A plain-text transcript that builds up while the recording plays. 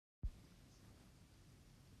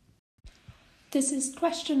This is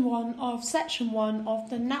question 1 of section 1 of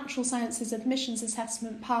the Natural Sciences Admissions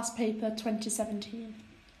Assessment past paper 2017.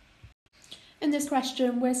 In this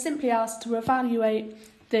question, we're simply asked to evaluate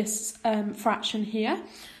this fraction here.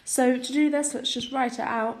 So to do this, let's just write it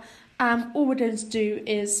out. All we're going to do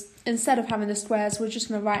is, instead of having the squares, we're just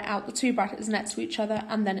going to write out the two brackets next to each other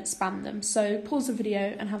and then expand them. So pause the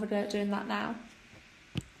video and have a go at doing that now.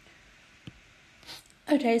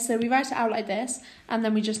 Okay, so we write it out like this, and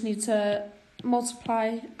then we just need to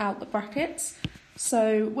multiply out the brackets.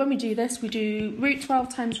 So when we do this, we do root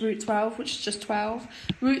 12 times root 12, which is just 12,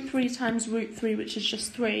 root 3 times root 3, which is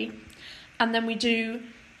just 3, and then we do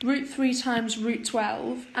root 3 times root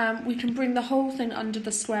 12, and we can bring the whole thing under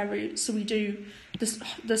the square root. So we do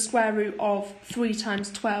the square root of 3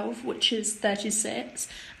 times 12, which is 36,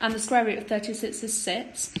 and the square root of 36 is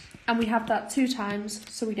 6, and we have that 2 times,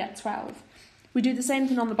 so we get 12. We do the same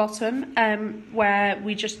thing on the bottom, where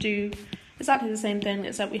we just do exactly the same thing,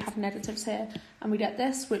 except we have negatives here, and we get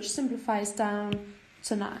this, which simplifies down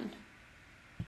to 9.